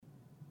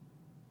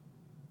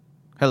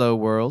Hello,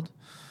 world.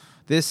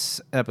 This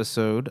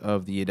episode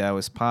of the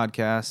Yadawist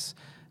Podcast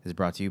is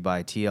brought to you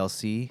by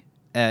TLC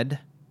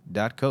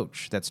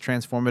Ed.Coach. That's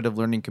Transformative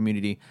Learning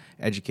Community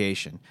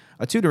Education,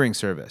 a tutoring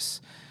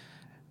service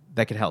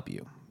that can help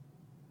you.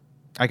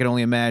 I can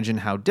only imagine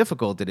how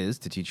difficult it is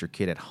to teach your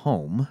kid at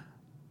home.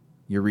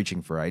 You're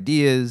reaching for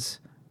ideas,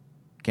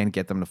 can't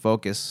get them to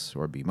focus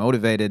or be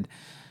motivated.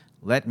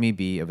 Let me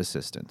be of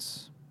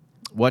assistance.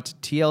 What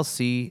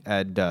TLC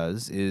Ed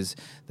does is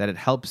that it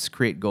helps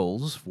create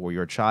goals for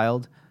your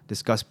child,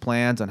 discuss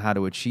plans on how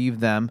to achieve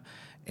them,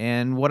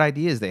 and what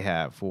ideas they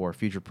have for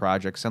future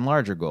projects and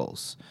larger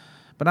goals.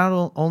 But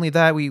not only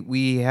that,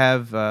 we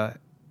have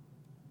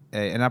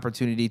an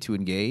opportunity to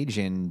engage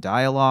in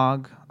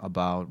dialogue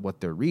about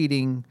what they're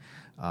reading,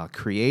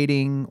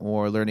 creating,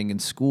 or learning in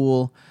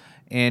school,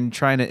 and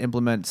trying to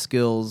implement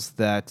skills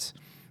that,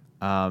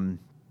 hone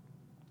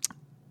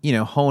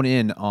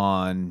in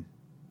on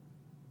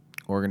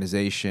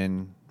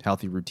organization,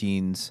 healthy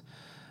routines,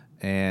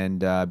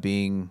 and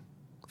being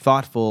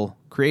thoughtful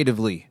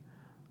creatively,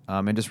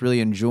 and just really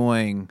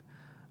enjoying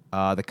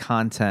the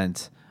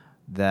content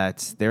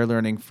that they're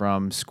learning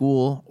from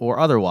school or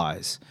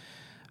otherwise.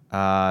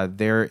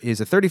 There is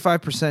a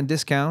 35%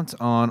 discount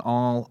on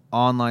all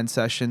online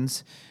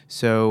sessions,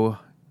 so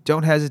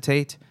don't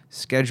hesitate.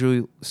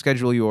 Schedule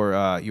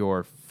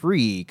your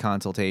free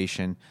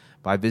consultation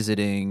by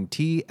visiting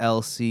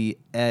tlced.coach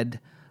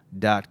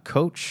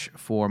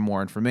for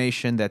more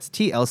information. That's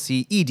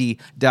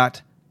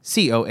tlced.coach,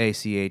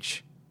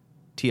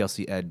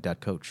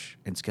 tlced.coach,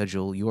 and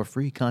schedule your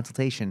free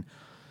consultation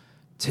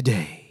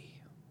today.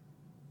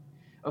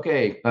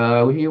 Okay,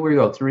 here we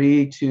go.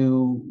 3,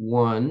 2,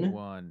 1.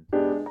 One.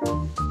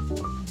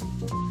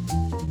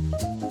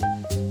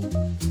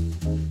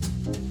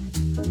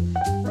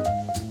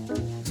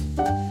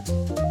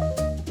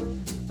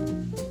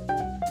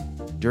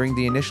 During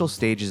the initial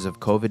stages of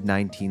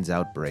COVID-19's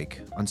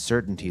outbreak,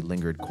 uncertainty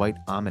lingered quite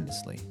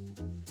ominously.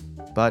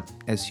 But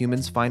as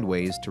humans find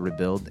ways to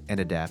rebuild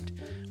and adapt,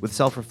 with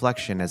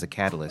self-reflection as a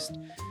catalyst,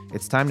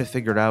 it's time to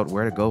figure out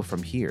where to go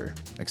from here,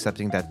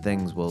 accepting that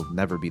things will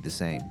never be the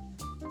same.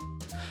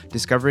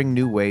 Discovering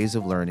new ways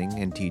of learning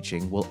and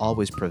teaching will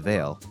always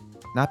prevail,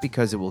 not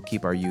because it will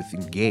keep our youth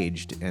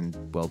engaged and,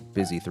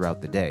 busy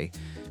throughout the day,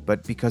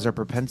 but because our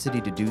propensity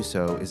to do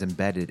so is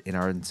embedded in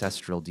our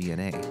ancestral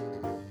DNA.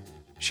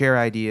 Share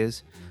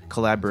ideas,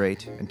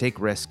 collaborate, and take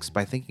risks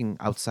by thinking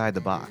outside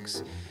the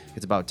box.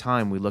 It's about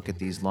time we look at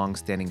these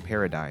long-standing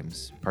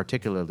paradigms,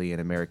 particularly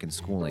in American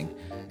schooling,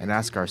 and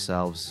ask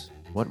ourselves,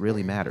 what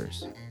really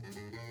matters?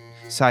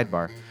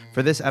 Sidebar.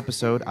 For this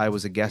episode, I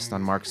was a guest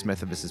on Mark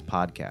Smithivas'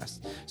 podcast,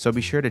 so be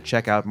sure to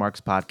check out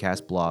Mark's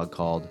podcast blog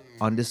called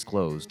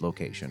Undisclosed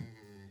Location.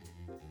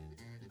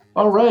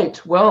 All right.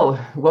 Well,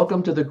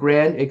 welcome to the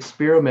grand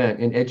experiment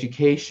in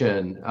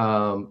education.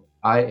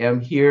 I am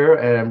here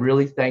and I'm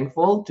really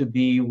thankful to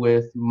be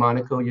with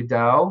Monica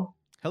Yadao.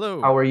 Hello.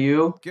 How are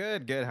you?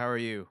 Good. How are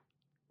you?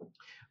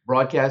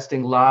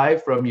 Broadcasting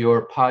live from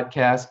your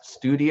podcast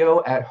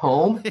studio at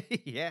home.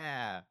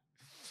 Yeah.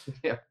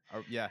 Yeah.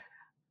 Yeah.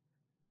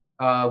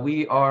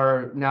 We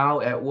are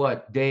now at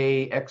what?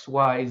 Day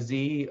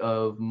XYZ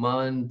of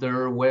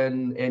Monday,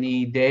 when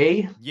any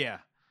day? Yeah.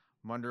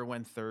 Monday,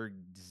 when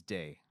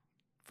Thursday.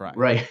 Friday.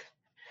 Right.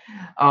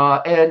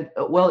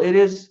 It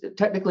is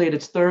technically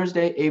it's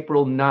Thursday,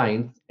 April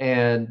 9th.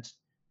 And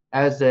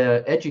as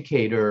an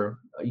educator,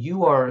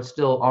 you are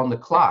still on the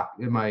clock.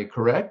 Am I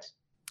correct?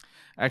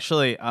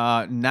 Actually,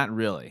 not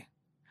really.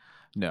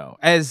 No.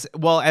 As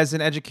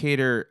an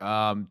educator,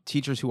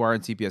 teachers who are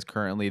in CPS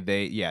currently,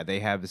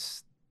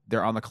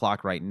 they're on the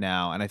clock right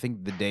now, and I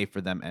think the day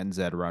for them ends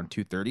at around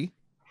 2:30.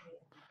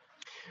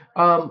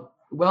 I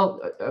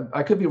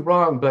could be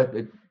wrong, but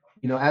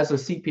as a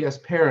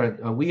CPS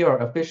parent, we are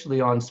officially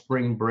on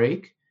spring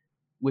break,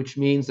 which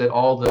means that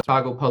all the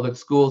Chicago Public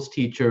Schools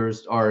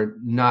teachers are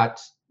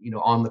not,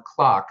 on the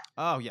clock.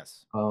 Oh,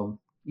 yes. But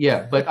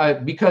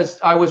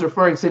because I was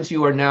referring, since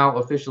you are now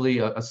officially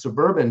a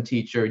suburban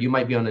teacher, you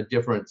might be on a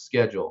different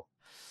schedule.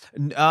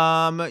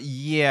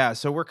 Yeah.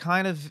 So we're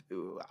kind of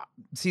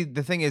see.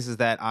 The thing is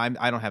that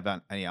I don't have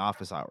any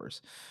office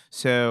hours,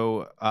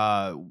 so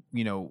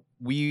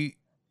we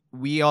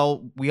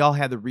all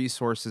had the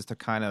resources to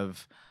kind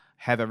of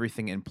have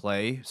everything in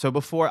play. So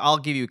before, I'll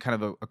give you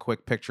kind of a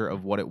quick picture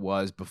of what it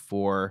was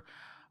before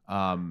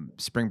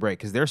spring break,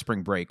 because their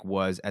spring break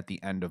was at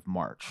the end of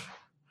March.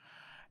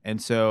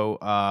 And so,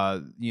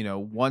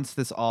 once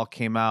this all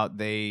came out,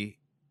 I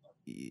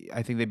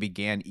think they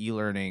began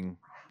e-learning,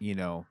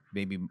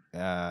 maybe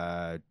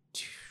like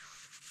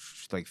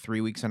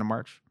 3 weeks into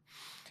March.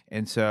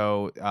 And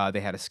so they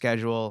had a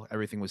schedule,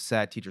 everything was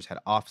set, teachers had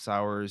office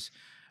hours,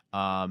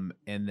 and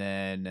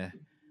then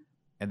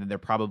they're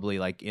probably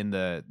like in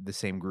the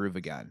same groove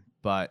again.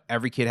 But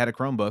every kid had a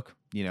Chromebook,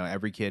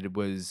 every kid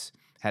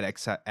had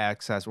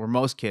access, or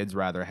most kids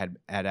rather had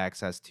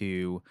access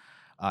to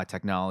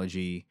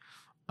technology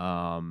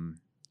and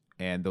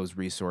those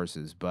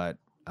resources. But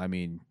I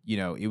mean,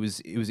 it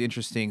was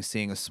interesting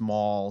seeing a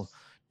small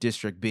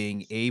district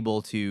being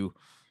able to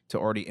to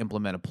already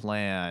implement a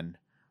plan,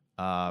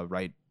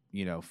 right,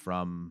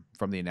 from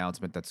the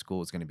announcement that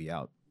school is going to be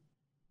out.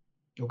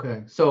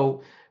 Okay.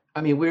 So,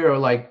 I mean, we are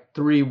like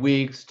 3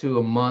 weeks to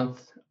a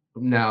month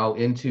now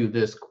into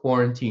this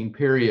quarantine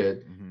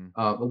period. Hmm.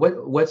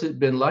 What's it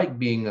been like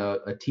being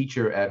a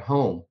teacher at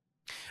home?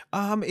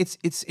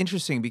 It's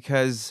interesting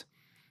because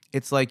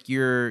it's like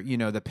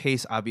the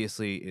pace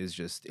obviously is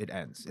just it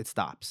ends, it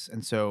stops,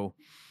 and so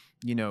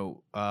you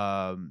know,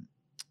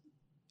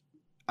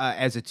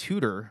 as a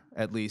tutor,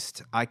 at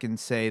least, I can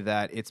say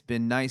that it's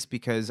been nice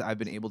because I've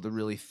been able to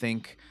really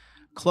think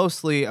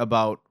closely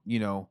about,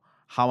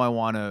 how I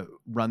want to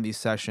run these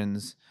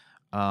sessions.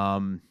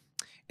 Um,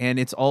 and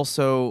it's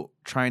also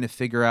trying to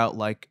figure out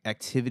like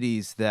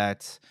activities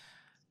that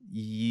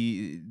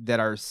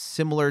are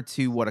similar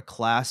to what a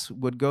class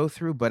would go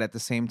through, but at the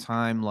same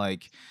time,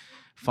 like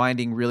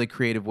finding really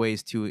creative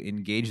ways to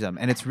engage them.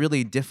 And it's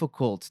really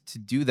difficult to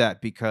do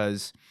that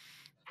because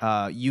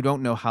you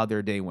don't know how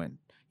their day went.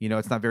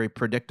 It's not very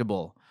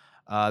predictable.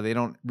 They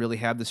don't really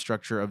have the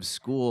structure of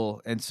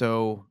school, and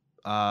so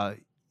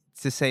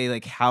to say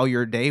like how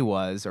your day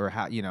was or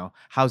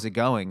how's it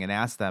going and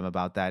ask them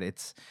about that,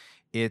 it's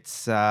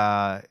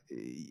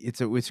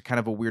kind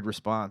of a weird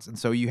response, and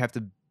so you have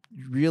to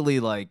really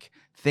like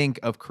think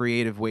of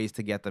creative ways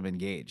to get them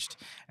engaged,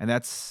 and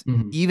that's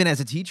Mhm. even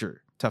as a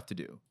teacher tough to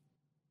do.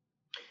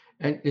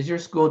 And is your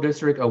school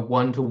district a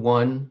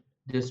one-to-one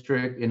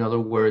district? In other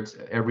words,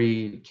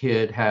 every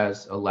kid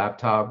has a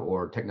laptop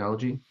or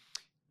technology?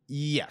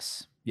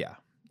 Yes, yeah.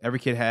 Every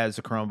kid has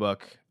a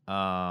Chromebook.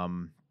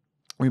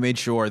 We made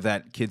sure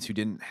that kids who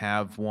didn't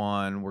have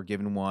one were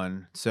given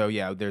one. So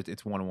yeah,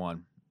 it's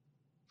 1-on-1.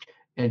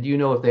 And do you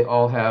know if they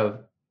all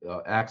have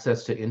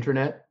access to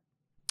internet?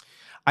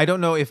 I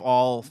don't know if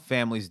all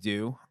families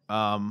do.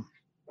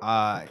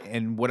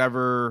 And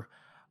whatever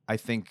I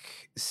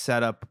think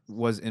setup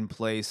was in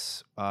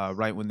place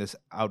right when this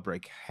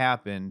outbreak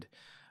happened,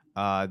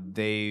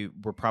 they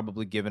were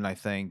probably given, I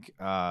think,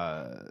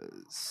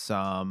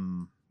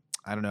 some,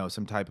 I don't know,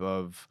 some type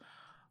of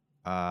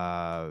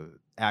uh,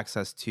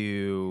 access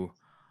to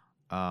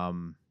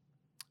um,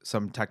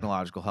 some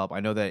technological help. I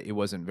know that it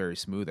wasn't very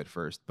smooth at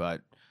first,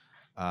 but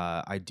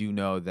I do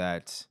know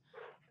that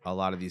a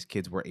lot of these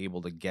kids were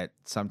able to get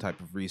some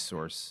type of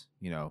resource,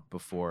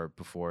 before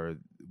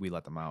we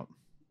let them out.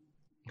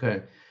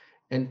 Okay.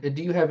 And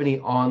do you have any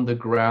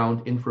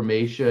on-the-ground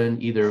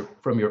information, either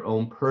from your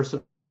own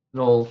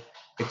personal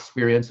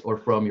experience or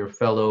from your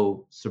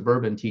fellow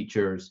suburban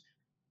teachers?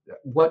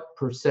 What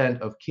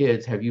percent of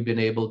kids have you been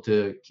able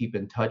to keep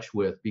in touch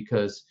with?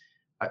 Because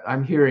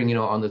I'm hearing,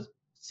 on the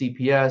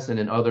CPS and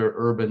in other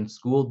urban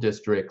school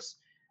districts,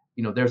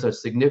 there's a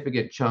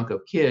significant chunk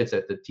of kids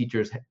that the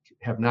teachers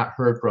have not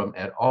heard from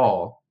at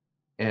all.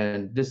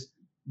 And this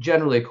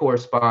generally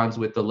corresponds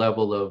with the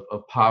level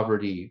of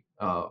poverty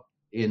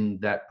in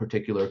that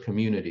particular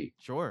community.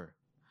 Sure.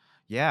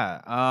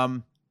 Yeah.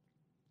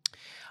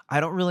 I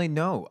don't really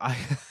know. I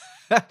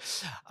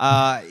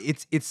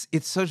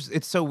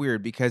it's so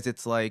weird because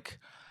it's like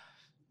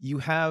you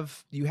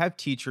have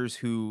teachers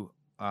who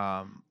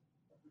have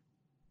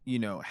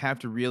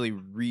to really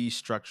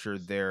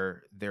restructure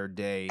their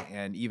day,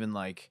 and even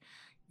like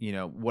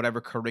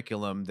whatever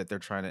curriculum that they're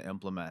trying to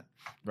implement,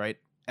 right?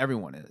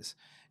 Everyone is.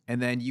 And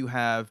then you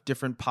have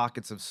different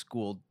pockets of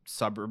school,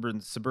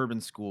 suburban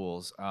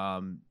schools,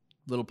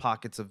 little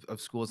pockets of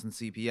schools in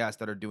CPS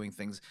that are doing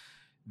things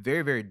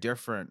very, very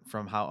different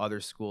from how other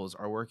schools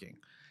are working.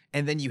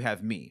 And then you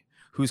have me,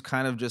 who's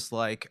kind of just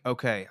like,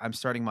 okay, I'm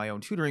starting my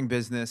own tutoring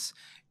business,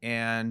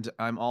 and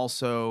I'm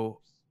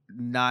also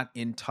not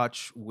in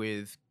touch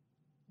with,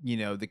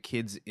 the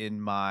kids in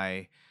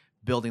my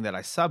building that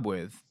I sub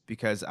with,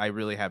 because I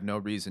really have no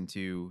reason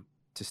to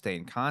stay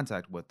in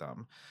contact with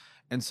them.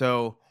 And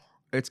so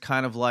it's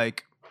kind of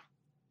like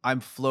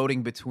I'm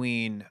floating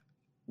between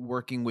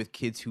working with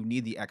kids who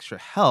need the extra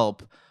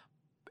help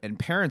and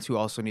parents who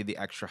also need the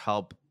extra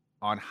help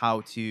on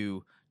how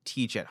to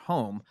teach at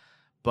home.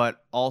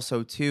 But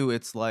also too,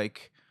 it's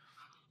like,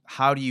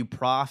 how do you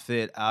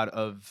profit out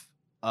of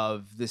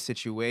this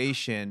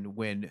situation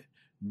when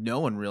no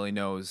one really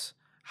knows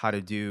how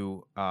to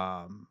do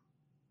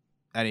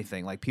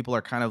anything? Like, people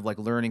are kind of like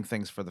learning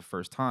things for the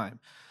first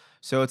time.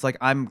 So it's like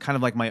I'm kind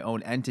of like my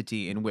own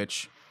entity in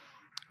which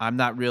I'm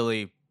not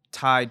really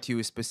tied to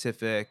a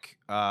specific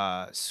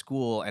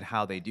school and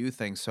how they do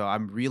things. So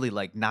I'm really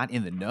like not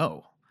in the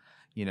know,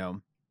 you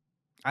know.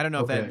 I don't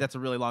know if Okay. that's a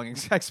really long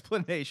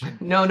explanation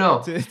No,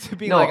 no, to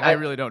being no. like I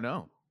really don't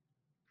know.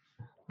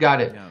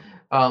 Got it.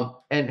 Yeah.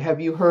 And have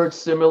you heard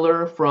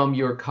similar from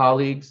your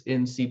colleagues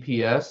in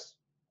CPS?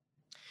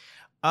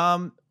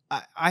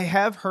 I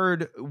have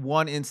heard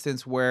one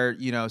instance where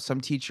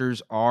some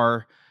teachers uh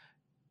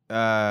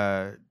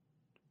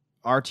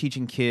are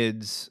teaching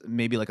kids,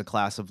 maybe like a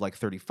class of like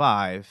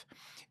 35,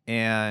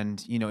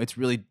 and it's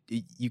really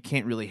you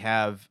can't really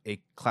have a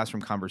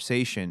classroom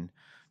conversation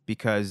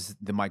because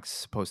the mic's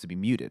supposed to be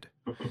muted,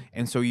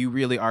 and so you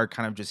really are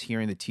kind of just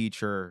hearing the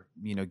teacher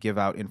give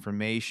out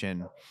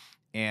information,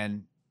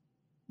 and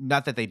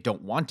not that they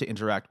don't want to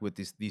interact with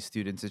these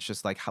students. It's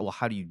just like,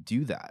 how do you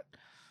do that?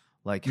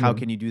 Like, how Yeah.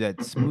 can you do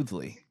that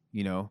smoothly,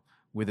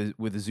 with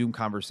a Zoom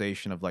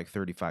conversation of like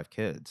 35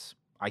 kids?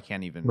 I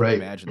can't even Right.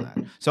 imagine that.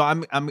 So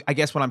I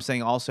guess what I'm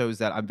saying also is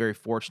that I'm very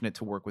fortunate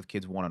to work with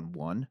kids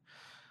one-on-one,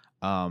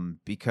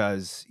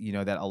 because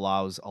that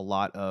allows a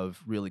lot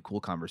of really cool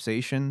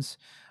conversations.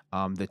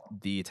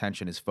 The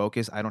attention is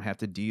focused. I don't have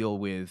to deal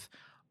with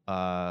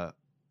uh,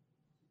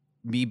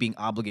 me being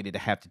obligated to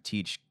have to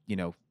teach,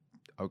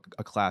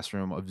 a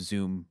classroom of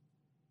Zoom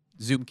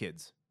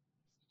kids,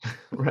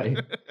 Right.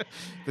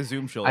 the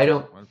Zoom I children.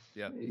 don't.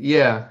 Yeah,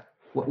 Yeah.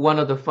 One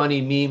of the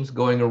funny memes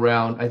going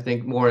around, I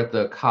think more at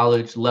the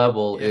college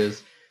level, yeah,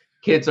 is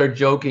kids are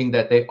joking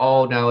that they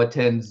all now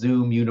attend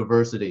Zoom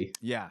University.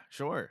 yeah.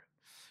 Sure.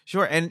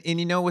 And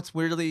what's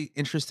weirdly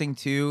interesting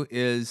too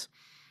is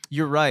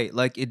you're right.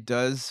 Like it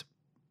does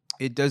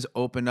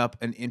open up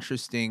an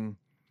interesting,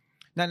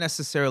 not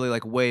necessarily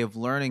like way of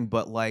learning,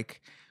 but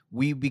like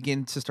we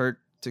begin to start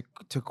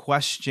to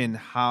question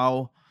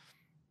how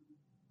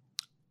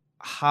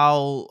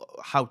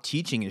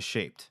teaching is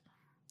shaped.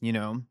 You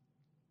know,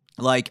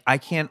 like I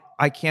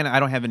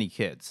don't have any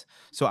kids,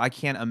 so I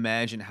can't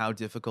imagine how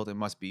difficult it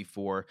must be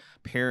for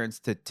parents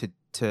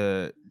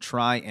to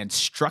try and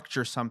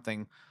structure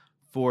something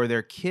for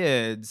their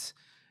kids,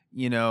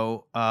 you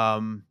know,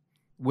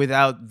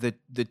 without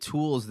the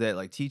tools that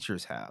like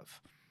teachers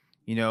have.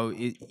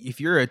 If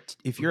you're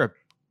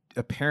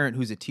a parent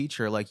who's a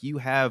teacher, like you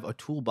have a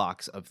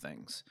toolbox of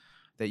things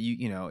that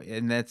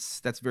and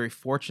that's very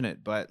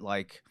fortunate. But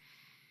like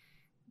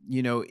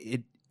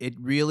it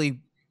really,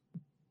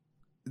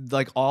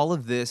 like, all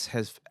of this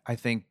has, I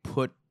think,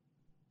 put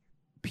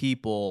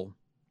people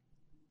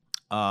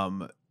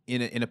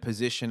in a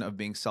position of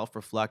being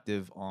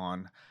self-reflective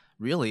on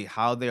really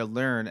how they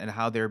learn and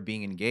how they're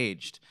being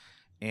engaged,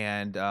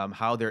 and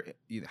how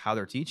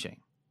they're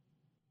teaching.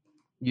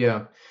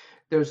 Yeah.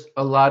 There's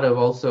a lot of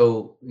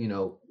also,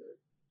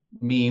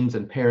 memes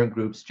and parent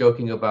groups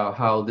joking about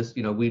how this,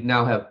 we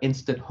now have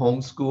instant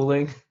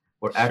homeschooling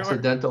or Sure.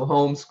 accidental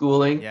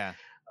homeschooling. Yeah.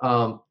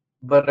 Um,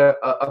 but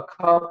a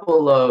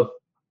couple of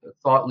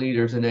thought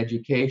leaders in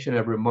education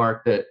have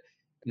remarked that,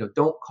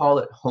 don't call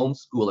it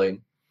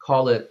homeschooling,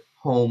 call it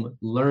home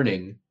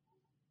learning,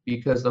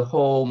 because the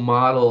whole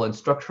model and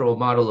structural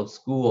model of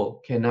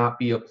school cannot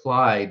be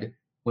applied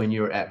when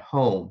you're at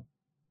home.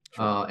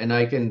 True. And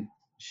I can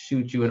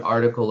shoot you an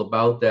article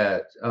about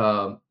that.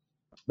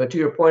 But to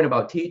your point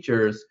about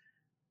teachers,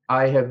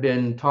 I have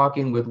been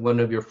talking with one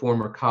of your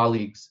former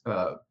colleagues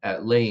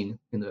at Lane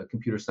in the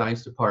computer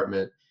science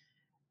department,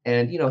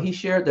 and he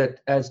shared that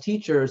as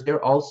teachers,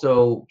 they're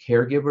also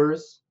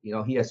caregivers.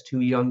 He has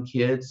two young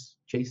kids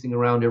chasing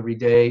around every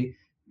day.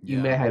 You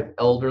Yeah. may have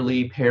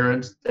elderly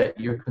parents that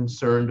you're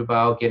concerned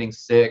about getting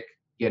sick,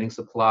 getting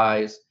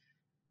supplies,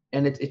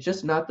 and it's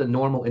just not the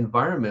normal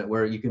environment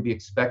where you can be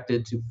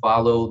expected to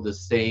follow the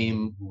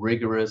same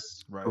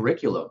rigorous Right.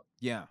 curriculum.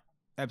 Yeah,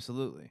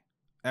 absolutely.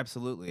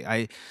 Absolutely.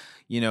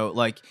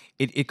 Like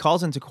it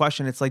calls into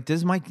question. It's like,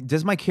 does my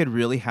kid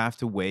really have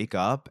to wake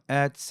up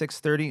at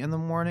 6:30 in the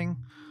morning?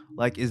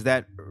 Like, is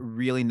that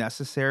really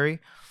necessary?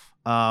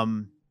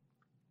 Um,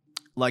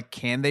 like,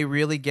 can they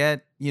really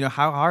get,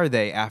 how are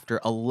they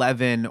after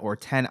 11 or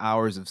 10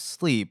 hours of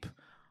sleep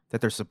that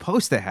they're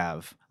supposed to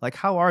have? Like,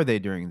 how are they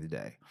during the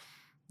day?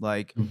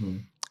 Like, Hmm.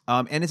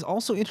 and it's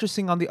also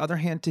interesting, on the other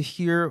hand, to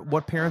hear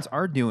what parents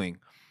are doing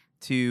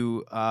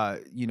to,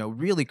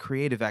 really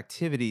creative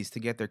activities to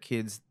get their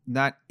kids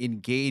not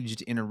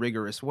engaged in a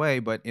rigorous way,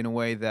 but in a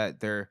way that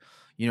they're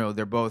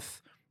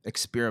both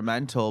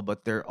experimental,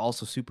 but they're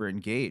also super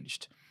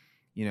engaged,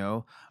 you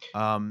know,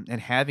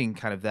 and having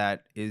kind of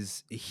that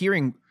is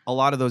hearing a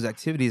lot of those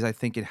activities. I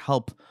think it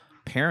help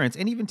parents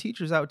and even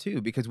teachers out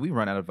too, because we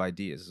run out of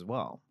ideas as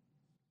well.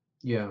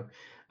 Yeah.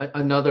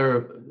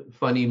 Another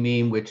funny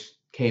meme which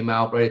came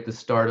out right at the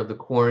start of the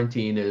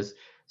quarantine is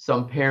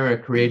some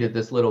parent created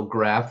this little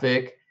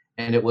graphic,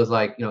 and it was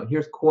like,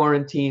 here's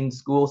quarantine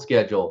school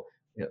schedule.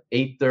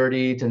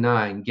 8:30 to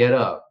 9, get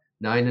up.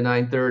 9 to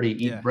 9:30,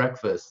 eat Yeah.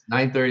 breakfast.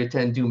 9:30 to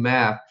 10, do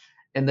math.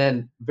 And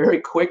then very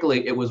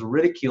quickly it was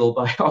ridiculed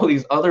by all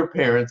these other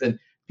parents, and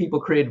people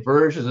create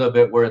versions of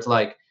it where it's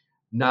like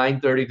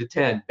 9:30 to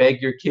 10,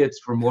 beg your kids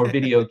for more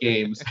video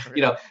games.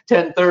 Right.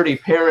 10:30,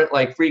 parent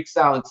like freaks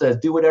out and says,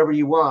 "Do whatever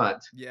you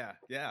want." Yeah.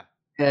 Yeah.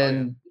 Oh yeah.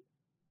 And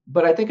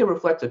but I think it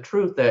reflects a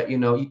truth that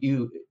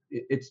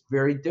it's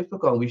very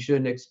difficult. We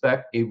shouldn't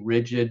expect a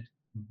rigid,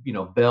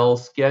 bell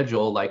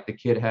schedule like the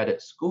kid had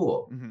at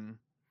school. Hmm.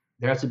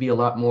 There has to be a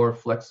lot more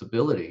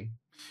flexibility.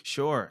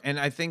 Sure. And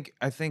I think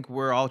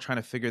we're all trying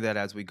to figure that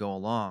as we go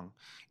along.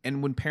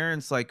 And when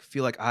parents like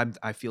feel like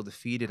I feel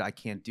defeated, I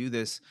can't do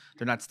this,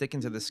 they're not sticking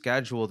to the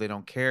schedule, they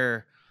don't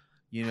care,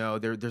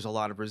 there's a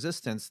lot of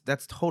resistance.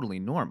 That's totally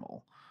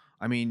normal.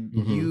 I mean,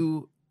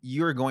 Hmm.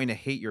 you're going to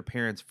hate your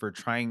parents for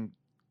trying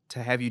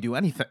to have you do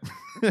anything.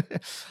 Let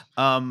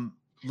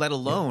Yeah.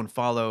 alone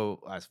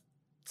follow a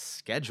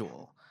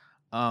schedule.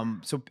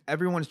 So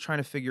everyone's trying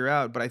to figure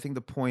out, but I think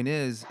the point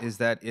is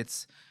that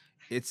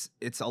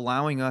it's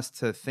allowing us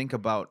to think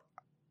about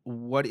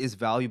what is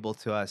valuable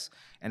to us,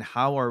 and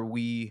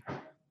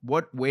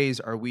what ways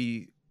are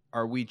we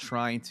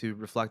trying to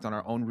reflect on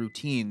our own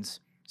routines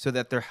so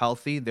that they're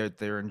healthy,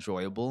 they're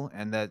enjoyable,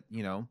 and that,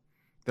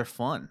 they're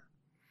fun,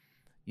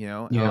 you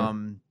know Yeah.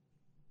 um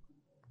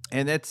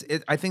and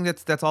I think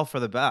that's all for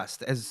the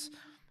best.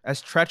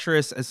 As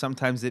treacherous as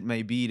sometimes it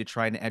may be to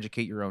try and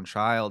educate your own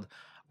child,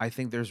 I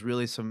think there's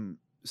really some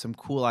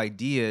cool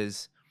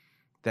ideas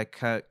that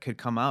could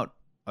come out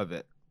of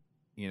it,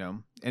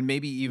 and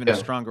maybe even a Yeah.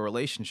 stronger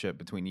relationship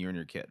between you and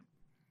your kid.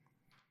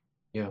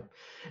 Yeah.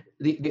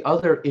 The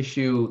other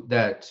issue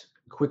that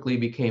quickly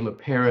became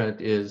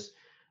apparent is,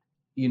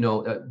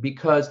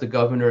 because the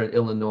governor in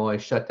Illinois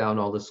shut down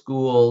all the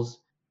schools,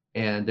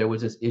 and there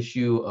was this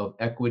issue of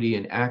equity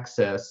and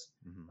access.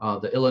 Hmm.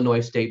 The Illinois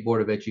State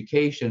Board of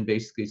Education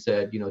basically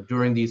said,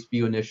 during these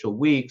few initial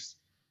weeks,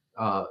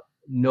 uh,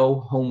 no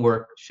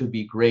homework should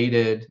be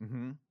graded.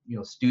 Hmm.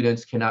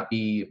 Students cannot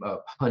be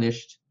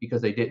punished because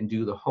they didn't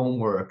do the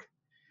homework.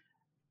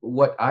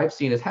 What I've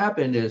seen has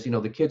happened is,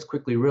 the kids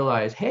quickly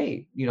realize,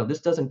 hey,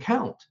 this doesn't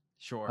count.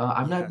 Sure.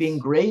 I'm not being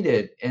Yes.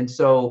 graded. And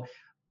so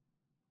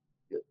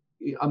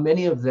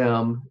many of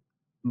them,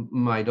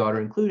 my daughter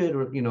included,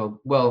 or,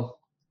 well,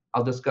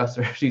 I'll discuss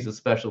her. She's a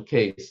special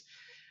case.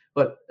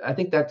 But I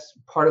think that's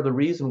part of the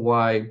reason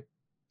why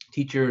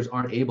teachers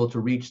aren't able to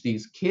reach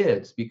these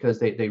kids, because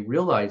they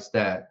realize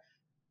that.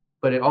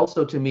 But it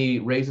also, to me,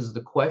 raises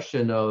the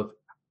question of,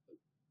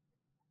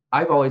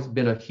 I've always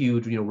been a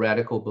huge,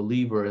 radical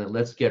believer in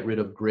let's get rid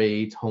of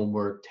grades,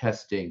 homework,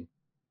 testing.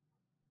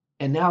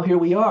 And now here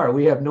we are.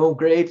 We have no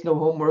grades, no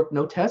homework,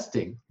 no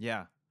testing.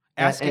 Yeah.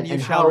 And Ask and and, you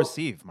and shall how,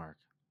 receive, Mark.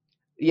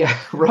 yeah,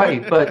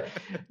 right. But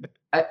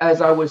as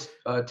I was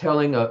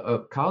telling a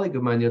colleague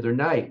of mine the other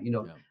night,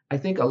 Yeah. I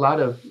think a lot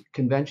of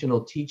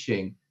conventional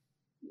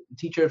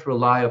teachers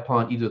rely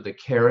upon either the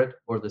carrot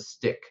or the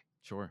stick.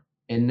 Sure.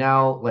 And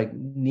now, like,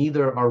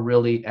 neither are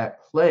really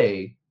at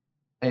play.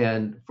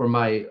 And for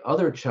my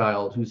other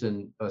child,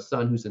 a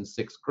son who's in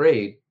sixth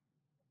grade,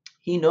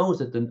 he knows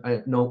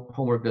that no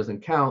homework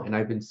doesn't count. And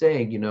I've been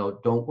saying,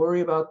 don't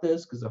worry about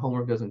this because the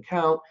homework doesn't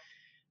count.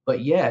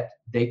 But yet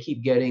they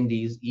keep getting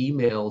these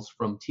emails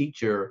from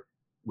teacher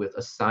with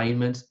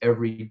assignments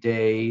every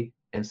day.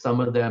 And some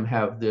of them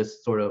have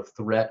this sort of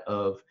threat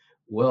of,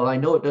 well, I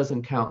know it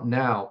doesn't count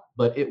now,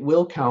 but it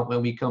will count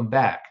when we come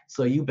back.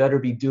 So you better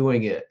be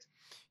doing it.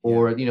 Yeah.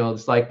 Or,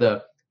 it's like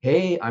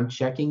hey, I'm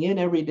checking in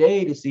every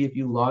day to see if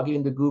you log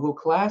into Google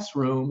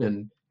Classroom,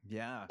 and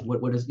Yeah.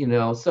 what is,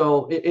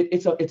 so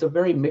it's a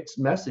very mixed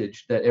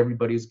message that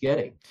everybody's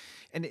getting.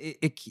 And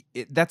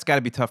that's got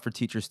to be tough for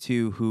teachers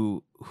too,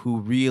 who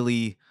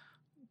really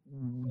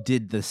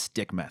did the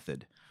stick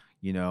method,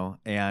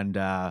 and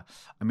I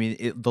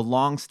mean, the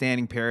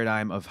long-standing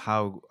paradigm of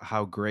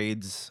how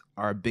grades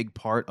are a big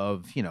part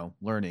of,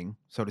 learning,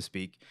 so to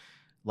speak.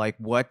 Like,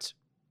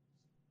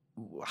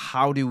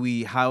 how do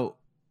we how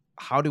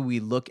do we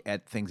look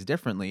at things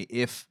differently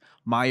if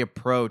my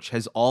approach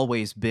has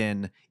always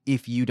been,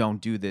 if you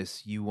don't do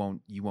this, you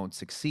won't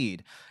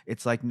succeed?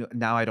 It's like,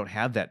 now I don't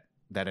have that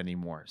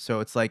anymore. So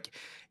it's like,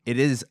 it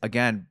is,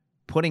 again,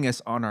 putting us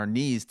on our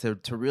knees to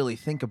really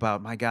think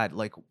about, my God,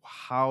 like,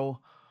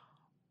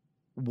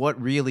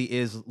 what really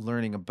is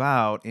learning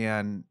about,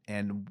 and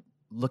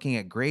looking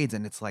at grades,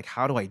 and it's like,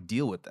 how do I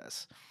deal with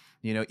this?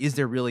 Is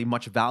there really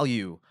much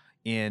value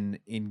in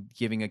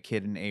giving a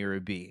kid an A or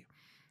a B?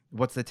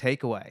 What's the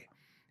takeaway?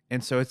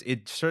 And so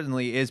it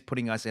certainly is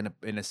putting us in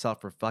a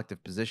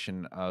self-reflective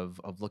position of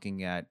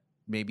looking at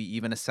maybe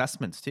even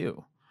assessments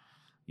too,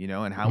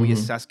 and how we Hmm.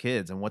 assess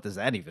kids, and what does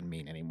that even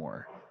mean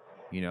anymore,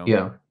 you know?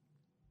 Yeah.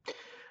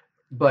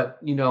 But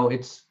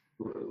it's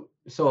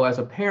so as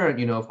a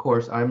parent, of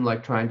course, I'm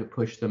like trying to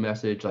push the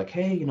message like,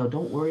 hey,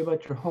 don't worry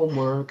about your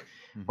homework.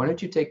 Why Hmm.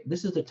 don't you take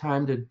this is the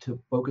time to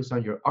focus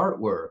on your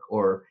artwork?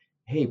 Or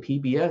hey,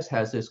 PBS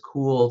has this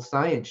cool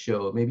science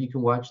show, maybe you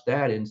can watch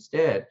that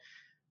instead.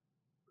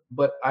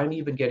 But I'm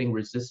even getting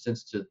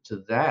resistance to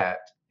that,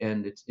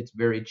 and it's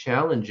very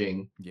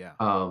challenging. Yeah.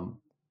 um,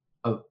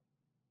 a,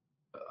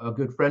 a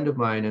good friend of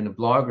mine and a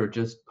blogger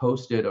just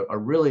posted a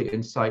really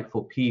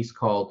insightful piece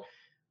called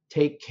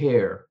 "Take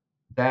Care,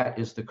 That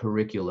is the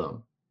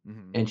Curriculum."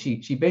 Hmm. And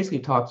she basically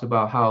talks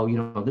about how,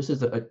 this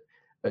is a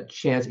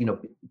chance.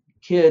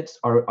 Kids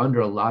are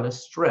under a lot of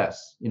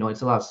stress.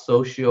 It's a lot of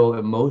socio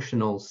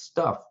emotional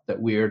stuff that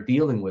we're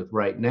dealing with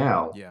right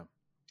now. Yeah.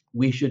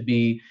 We should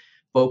be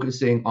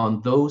focusing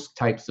on those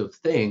types of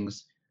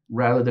things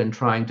rather than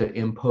trying to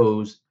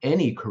impose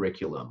any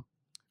curriculum.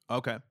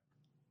 Okay.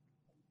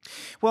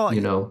 Well,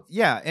 you know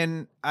yeah,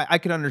 and I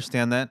could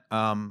understand that.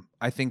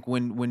 I think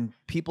when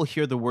people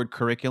hear the word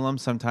curriculum,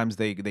 sometimes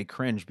they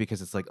cringe,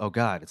 because it's like, oh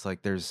God, it's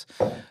like there's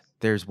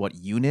what,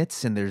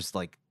 units, and there's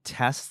like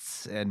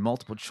tests and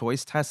multiple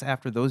choice tests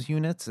after those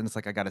units, and it's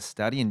like, I got to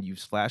study and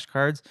use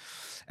flashcards.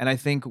 And I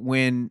think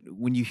when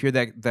you hear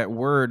that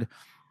word,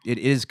 it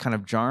is kind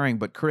of jarring.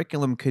 But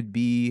curriculum could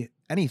be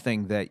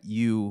anything that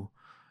you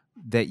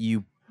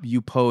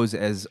pose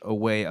as a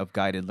way of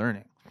guided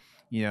learning.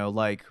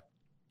 Like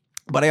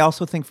But I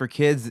also think for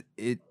kids,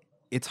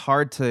 it's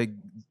hard to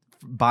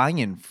buy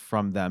in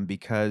from them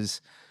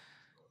because,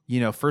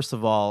 first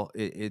of all,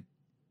 they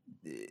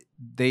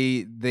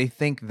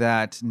think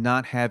that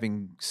not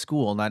having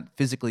school, not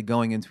physically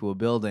going into a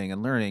building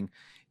and learning,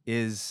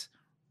 is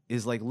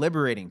like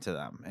liberating to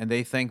them, and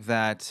they think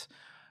that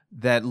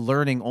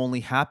learning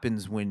only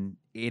happens when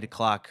 8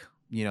 o'clock,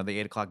 the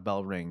 8 o'clock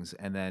bell rings,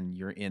 and then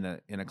you're in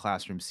a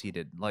classroom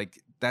seated. Like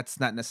that's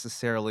not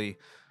necessarily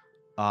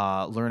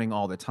learning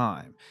all the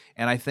time.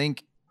 And I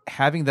think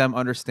having them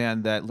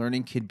understand that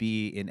learning could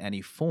be in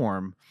any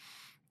form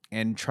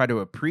and try to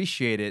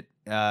appreciate it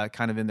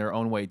kind of in their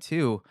own way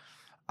too,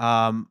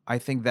 I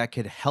think that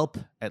could help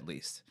at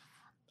least,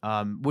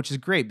 which is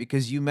great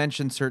because you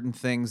mentioned certain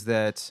things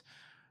that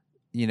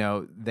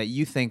that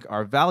you think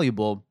are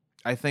valuable.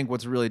 I think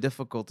what's really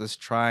difficult is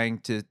trying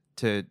to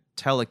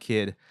tell a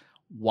kid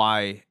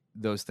why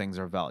those things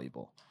are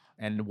valuable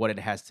and what it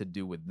has to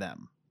do with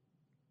them.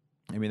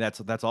 I mean,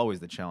 that's always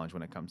the challenge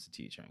when it comes to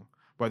teaching,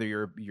 whether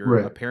you're a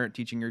Right. parent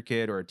teaching your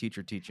kid or a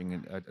teacher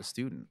teaching a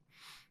student.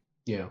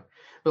 Yeah.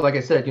 But like I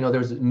said,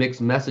 there's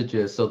mixed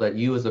messages so that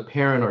you as a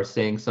parent are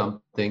saying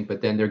something, but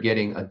then they're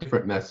getting a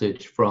different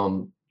message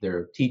from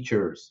their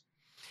teachers.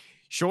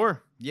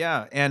 Sure.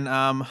 Yeah. And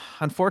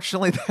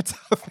unfortunately that's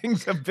how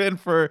things have been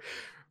for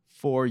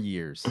 4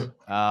 years.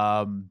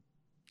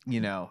 You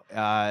know,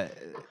 uh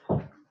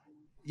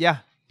yeah,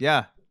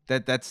 yeah.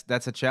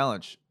 That's a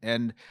challenge.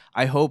 And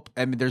I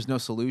mean there's no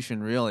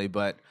solution really,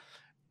 but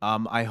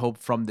I hope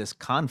from this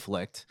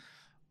conflict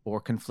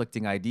or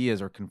conflicting ideas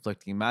or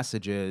conflicting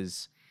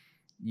messages,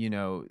 you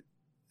know,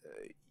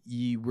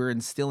 we're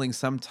instilling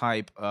some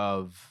type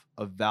of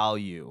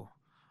value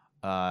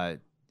uh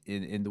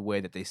in the way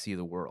that they see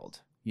the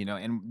world,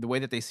 and the way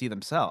that they see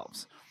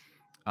themselves.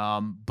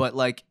 But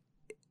like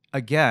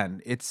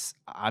again,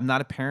 I'm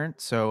not a parent,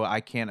 so I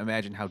can't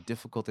imagine how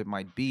difficult it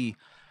might be,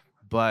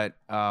 but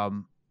I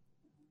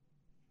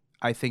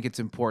think it's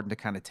important to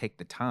kind of take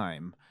the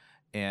time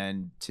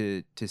and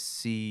to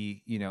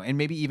see, and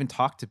maybe even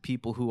talk to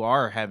people who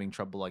are having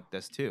trouble like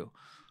this too,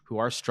 who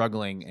are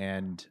struggling,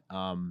 and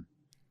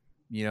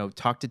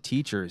talk to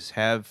teachers,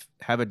 have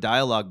a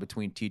dialogue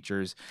between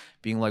teachers,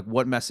 being like,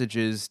 what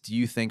messages do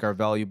you think are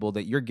valuable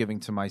that you're giving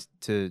to my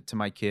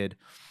kid,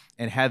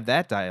 and have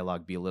that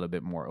dialogue be a little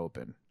bit more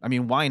open. I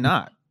mean, why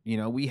not?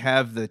 We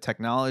have the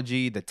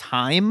technology, the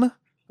time,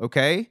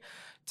 okay,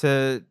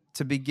 to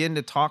begin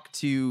to talk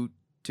to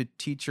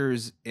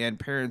teachers and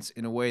parents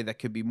in a way that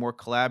could be more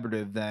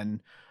collaborative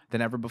than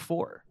ever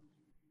before.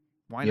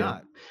 Why Yeah.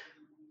 not?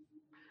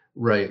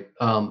 Right.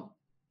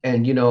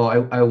 And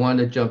I want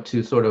to jump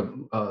to sort of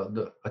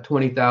a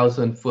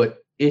 20,000-foot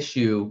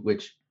issue,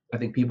 which I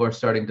think people are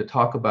starting to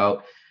talk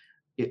about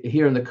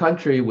here in the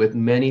country. With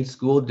many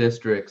school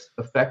districts,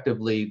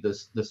 effectively,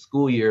 the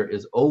school year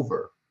is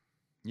over.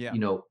 Yeah.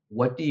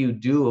 What do you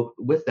do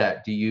with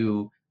that? Do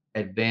you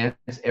advance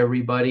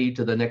everybody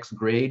to the next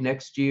grade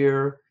next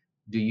year?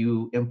 Do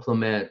you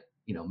implement,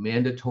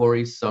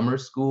 mandatory summer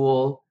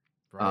school?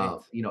 Right.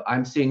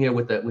 I'm seeing here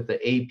with the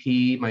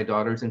AP, my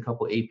daughter's in a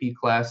couple AP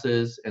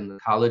classes, and the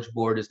College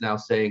Board is now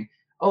saying,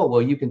 oh,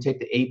 well, you can take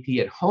the AP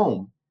at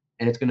home,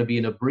 and it's going to be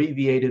an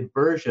abbreviated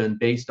version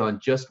based on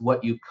just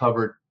what you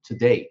covered to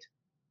date.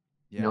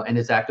 Yeah. And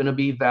is that going to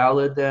be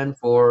valid then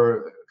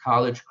for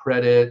college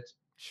credit?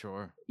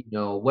 Sure.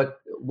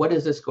 What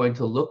is this going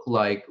to look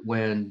like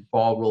when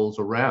fall rolls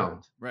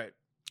around? Right.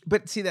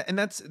 But see that, and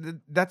that's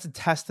a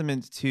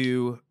testament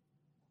to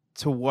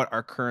what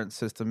our current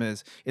system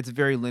is. It's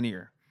very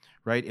linear,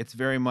 right? It's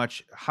very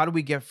much, how do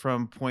we get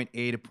from point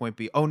A to point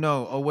B? Oh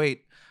no, oh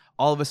wait,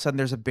 all of a sudden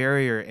there's a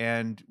barrier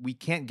and we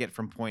can't get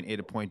from point A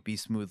to point B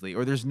smoothly,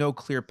 or there's no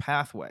clear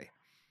pathway.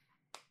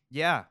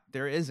 Yeah,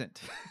 there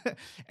isn't.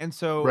 And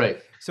Right.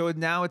 so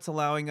now it's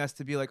allowing us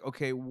to be like,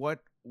 okay,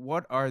 what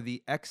are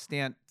the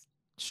extant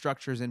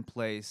structures in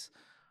place,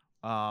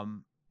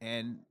 um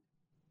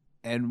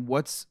and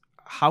what's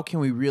how can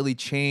we really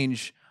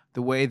change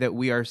the way that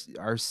we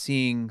are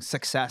seeing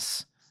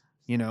success,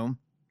 you know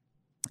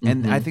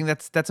and I Hmm. think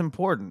that's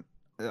important.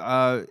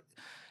 uh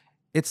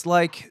it's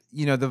like,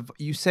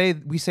 we say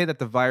that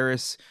the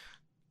virus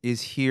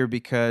is here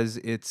because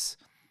it's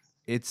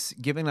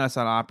giving us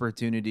an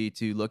opportunity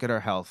to look at our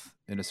health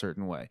in a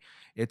certain way.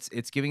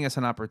 It's giving us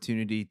an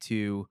opportunity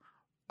to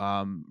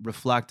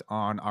reflect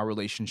on our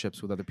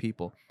relationships with other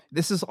people.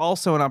 This is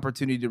also an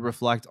opportunity to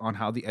reflect on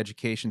how the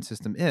education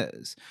system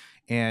is,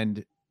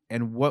 and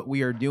what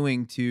we are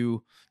doing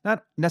to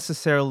not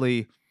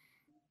necessarily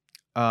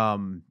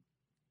um,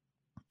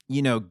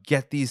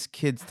 get these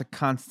kids to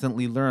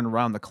constantly learn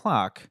around the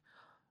clock,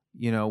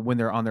 when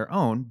they're on their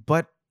own,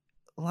 but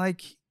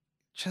like,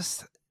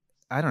 just,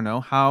 I don't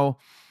know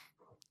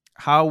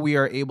how we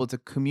are able to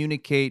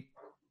communicate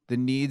the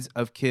needs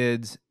of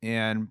kids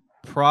and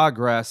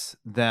progress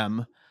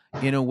them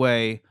in a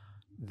way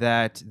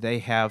that they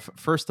have,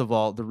 first of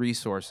all, the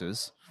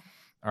resources,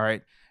 all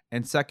right,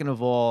 and second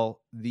of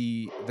all,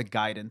 the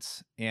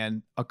guidance,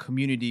 and a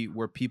community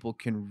where people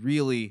can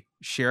really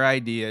share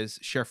ideas,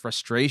 share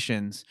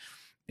frustrations,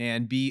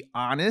 and be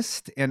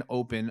honest and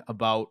open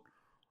about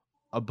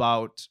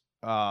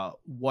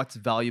what's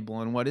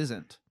valuable and what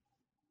isn't.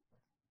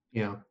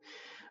 Yeah.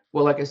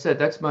 Well, like I said,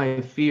 that's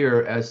my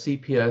fear as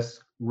CPS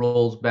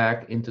rolls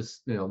back into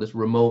this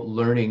remote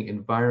learning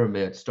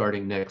environment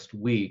starting next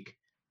week.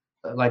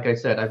 Like I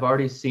said, I've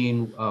already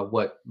seen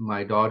what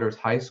my daughter's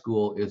high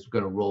school is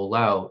going to roll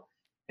out,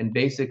 and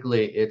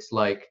basically it's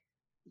like,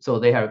 so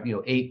they have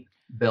 8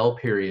 bell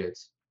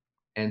periods,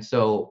 and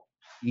so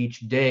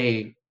each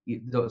day,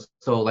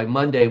 so like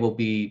Monday will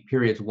be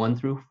periods 1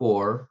 through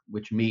 4,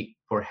 which meet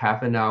for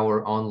half an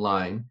hour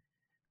online,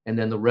 and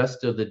then the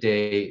rest of the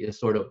day is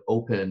sort of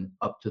open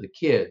up to the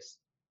kids.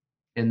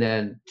 And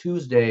then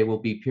Tuesday will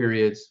be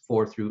periods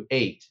 4 through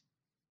 8,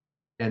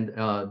 and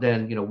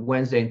then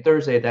Wednesday and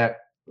Thursday that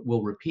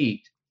will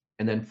repeat,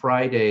 and then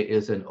Friday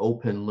is an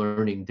open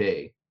learning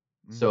day.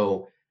 Mm-hmm.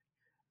 So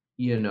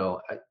you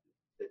know I-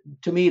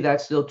 to me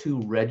that's still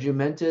too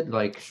regimented.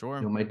 Like,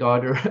 Sure. my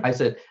daughter,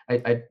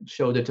 I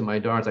showed it to my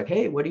daughter. It's like,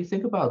 hey, what do you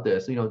think about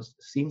this? It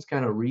seems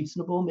kind of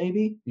reasonable,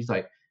 maybe. He's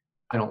like,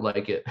 I don't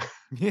like it.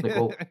 Like,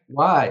 well,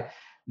 why?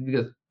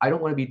 Because I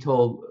don't want to be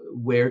told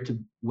where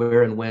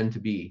and when to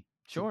be,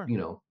 to Sure.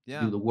 to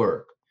Yeah. do the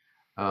work.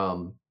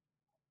 um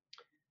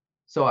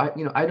so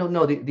I don't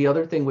know. The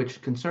other thing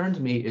which concerns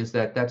me is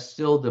that that's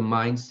still the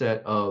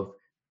mindset of,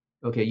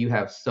 okay, you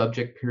have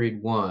subject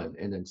period 1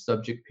 and then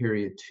subject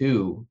period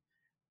 2.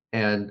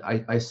 And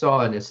I saw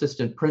an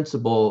assistant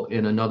principal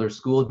in another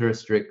school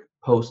district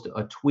post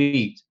a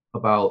tweet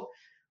about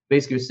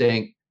basically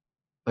saying,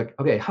 like,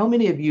 okay, how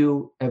many of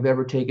you have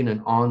ever taken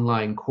an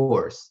online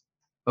course?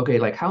 Okay,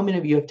 like, how many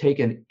of you have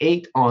taken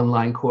 8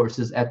 online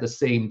courses at the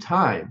same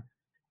time?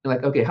 And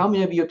like, okay, how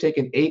many of you have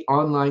taken 8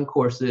 online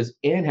courses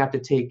and have to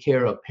take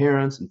care of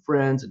parents and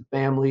friends and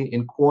family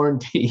in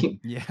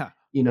quarantine? Yeah.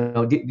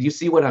 Do you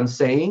see what I'm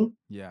saying?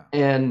 Yeah.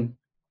 And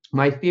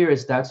my fear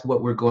is that's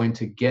what we're going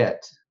to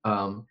get.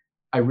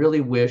 I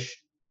really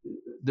wish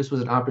this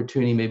was an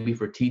opportunity maybe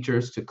for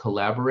teachers to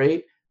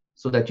collaborate,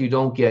 so that you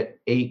don't get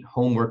 8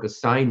 homework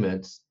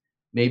assignments.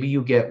 Maybe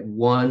you get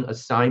one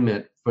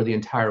assignment for the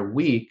entire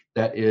week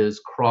that is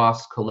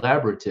cross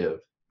collaborative.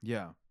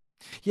 Yeah.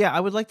 Yeah, I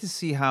would like to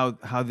see how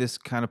this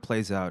kind of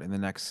plays out in the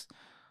next,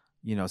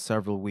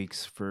 several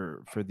weeks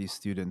for these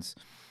students.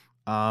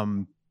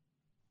 Um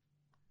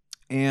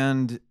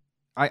and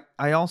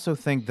I also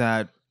think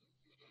that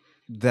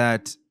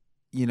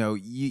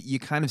you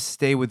kind of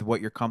stay with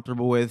what you're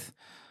comfortable with.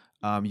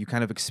 You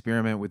kind of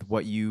experiment with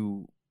what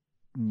you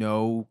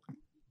know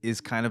is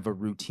kind of a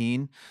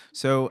routine.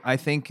 So I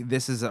think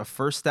this is a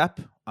first step.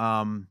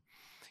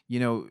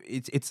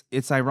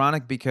 It's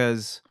ironic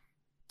because,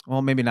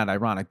 well, maybe not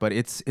ironic, but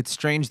it's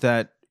strange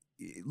that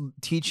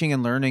teaching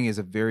and learning is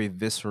a very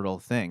visceral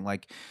thing.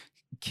 Like,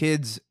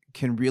 kids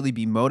can really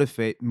be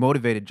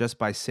motivated just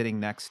by sitting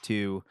next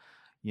to,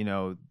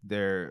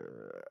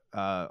 their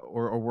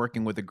or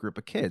working with a group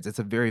of kids. It's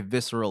a very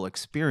visceral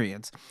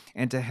experience,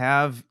 and to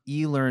have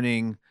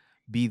e-learning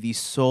be the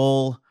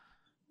sole,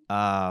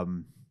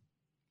 um,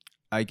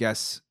 I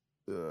guess,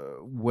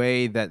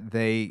 way that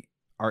they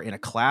are in a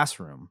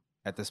classroom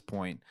at this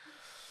point.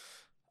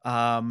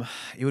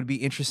 It would be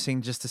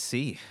interesting just to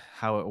see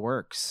how it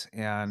works,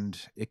 and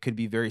it could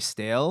be very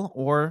stale,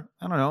 or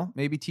I don't know,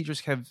 maybe teachers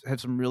have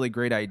some really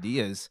great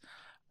ideas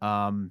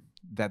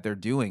that they're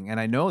doing, and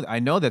I know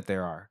that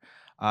there are.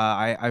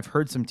 I've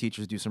heard some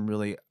teachers do some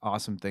really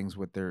awesome things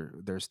with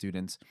their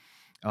students,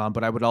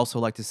 but I would also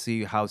like to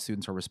see how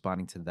students are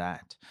responding to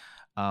that.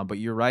 But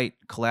you're right,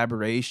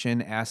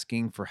 collaboration,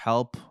 asking for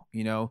help,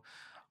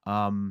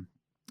 um,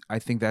 I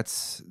think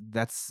that's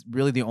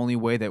really the only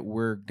way that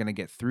we're gonna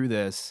get through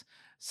this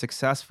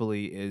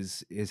successfully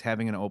is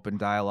having an open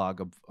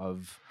dialogue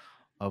of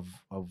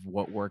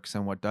what works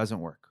and what doesn't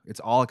work. It's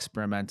all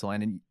experimental,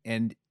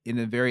 and in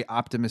a very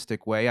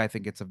optimistic way, I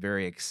think it's a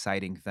very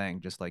exciting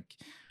thing, just like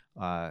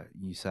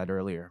you said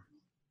earlier.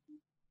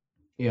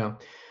 Yeah.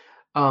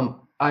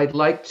 I'd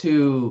like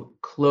to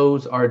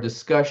close our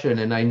discussion,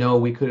 and I know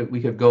we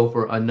could go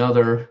for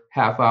another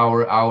half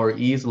hour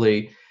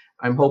easily.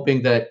 I'm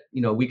hoping that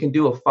we can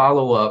do a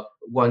follow up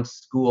once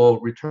school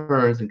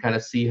returns and kind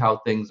of see how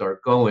things are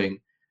going.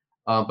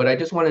 But I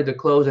just wanted to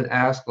close and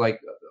ask, like,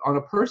 on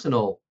a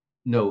personal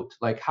note,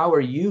 like, how are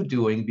you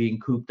doing being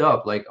cooped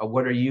up? Like,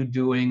 what are you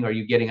doing? Are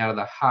you getting out of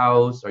the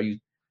house?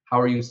 How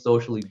are you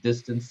socially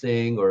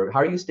distancing, or how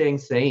are you staying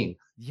sane?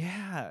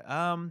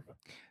 Yeah,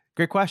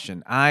 great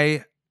question.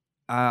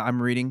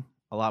 I'm reading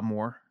a lot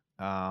more.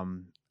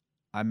 Um,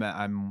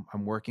 I'm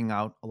working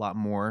out a lot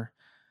more.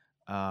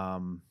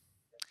 Um,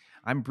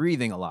 I'm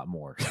breathing a lot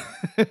more.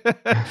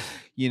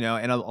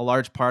 And a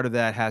large part of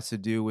that has to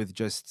do with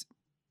just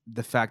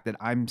the fact that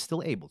I'm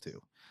still able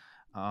to.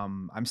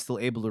 I'm still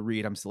able to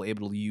read. I'm still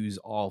able to use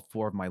all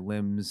four of my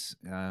limbs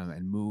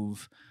and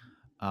move.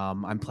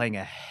 I'm playing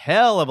a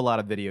hell of a lot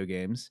of video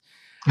games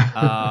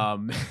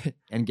um,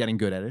 and getting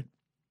good at it.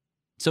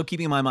 So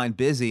keeping my mind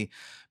busy,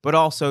 but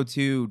also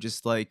to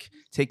just like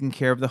taking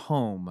care of the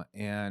home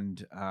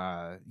and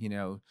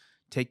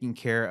taking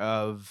care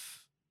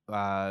of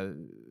uh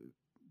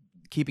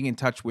keeping in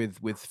touch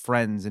with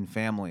friends and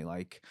family.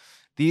 Like,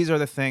 these are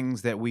the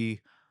things that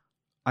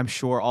I'm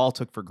sure, all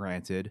took for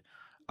granted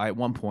at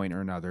one point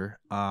or another.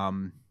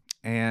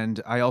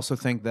 And I also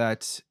think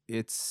that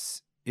it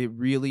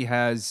really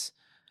has,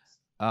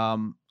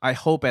 I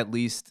hope, at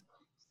least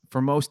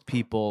for most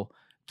people,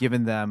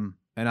 given them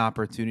an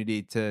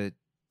opportunity to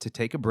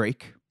take a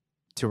break,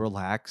 to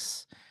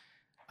relax,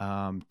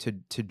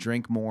 to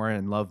drink more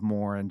and love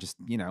more, and just,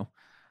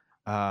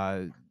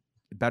 uh,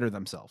 better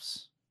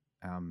themselves.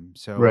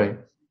 So, Right.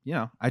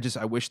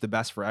 I wish the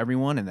best for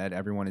everyone, and that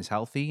everyone is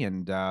healthy,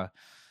 and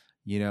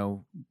you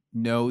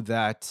know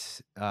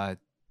that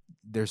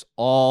there's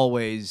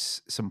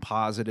always some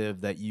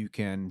positive that you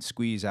can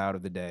squeeze out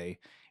of the day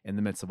in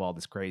the midst of all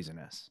this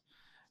craziness.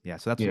 Yeah,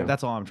 so that's Yeah.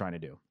 that's all I'm trying to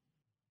do.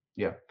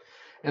 Yeah.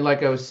 And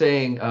like I was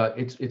saying,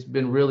 it's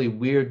been really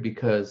weird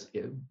because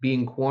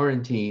being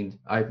quarantined,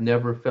 I've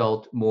never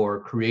felt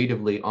more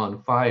creatively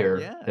on fire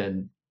Yeah.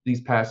 than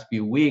these past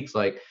few weeks.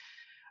 Like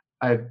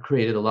I've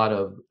created a lot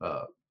of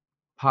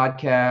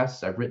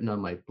podcasts. I've written on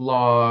my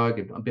blog.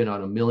 I've been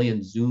on a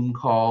million Zoom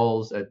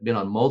calls. I've been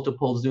on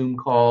multiple Zoom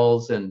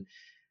calls. And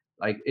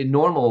like in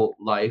normal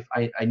life,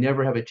 I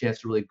never have a chance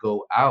to really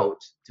go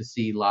out to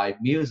see live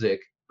music.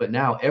 But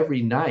now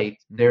every night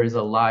there is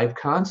a live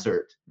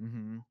concert.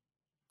 Mm-hmm.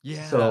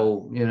 Yeah.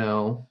 So,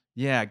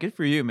 Yeah, good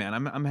for you, man.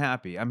 I'm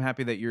happy. I'm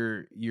happy that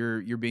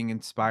you're being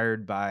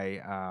inspired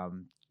by,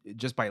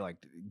 just by, like,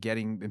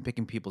 getting and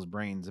picking people's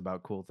brains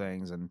about cool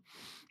things. And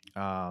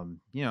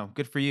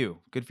good for you.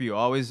 Good for you.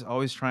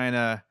 Always trying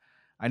to.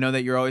 I know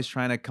that you're always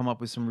trying to come up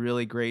with some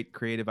really great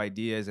creative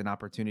ideas and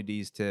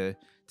opportunities to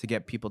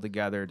get people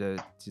together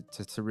to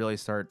really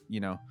start,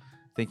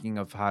 thinking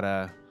of how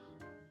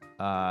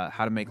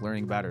to make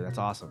learning better. That's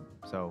awesome.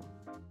 So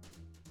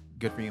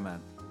good for you,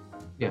 man.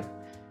 yeah.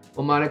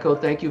 Well, Monaco,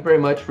 thank you very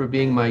much for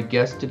being my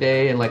guest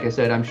today. And like I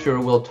said, I'm sure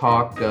we'll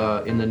talk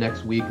in the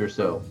next week or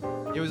so.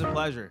 It was a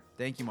pleasure.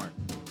 Thank you, Mark.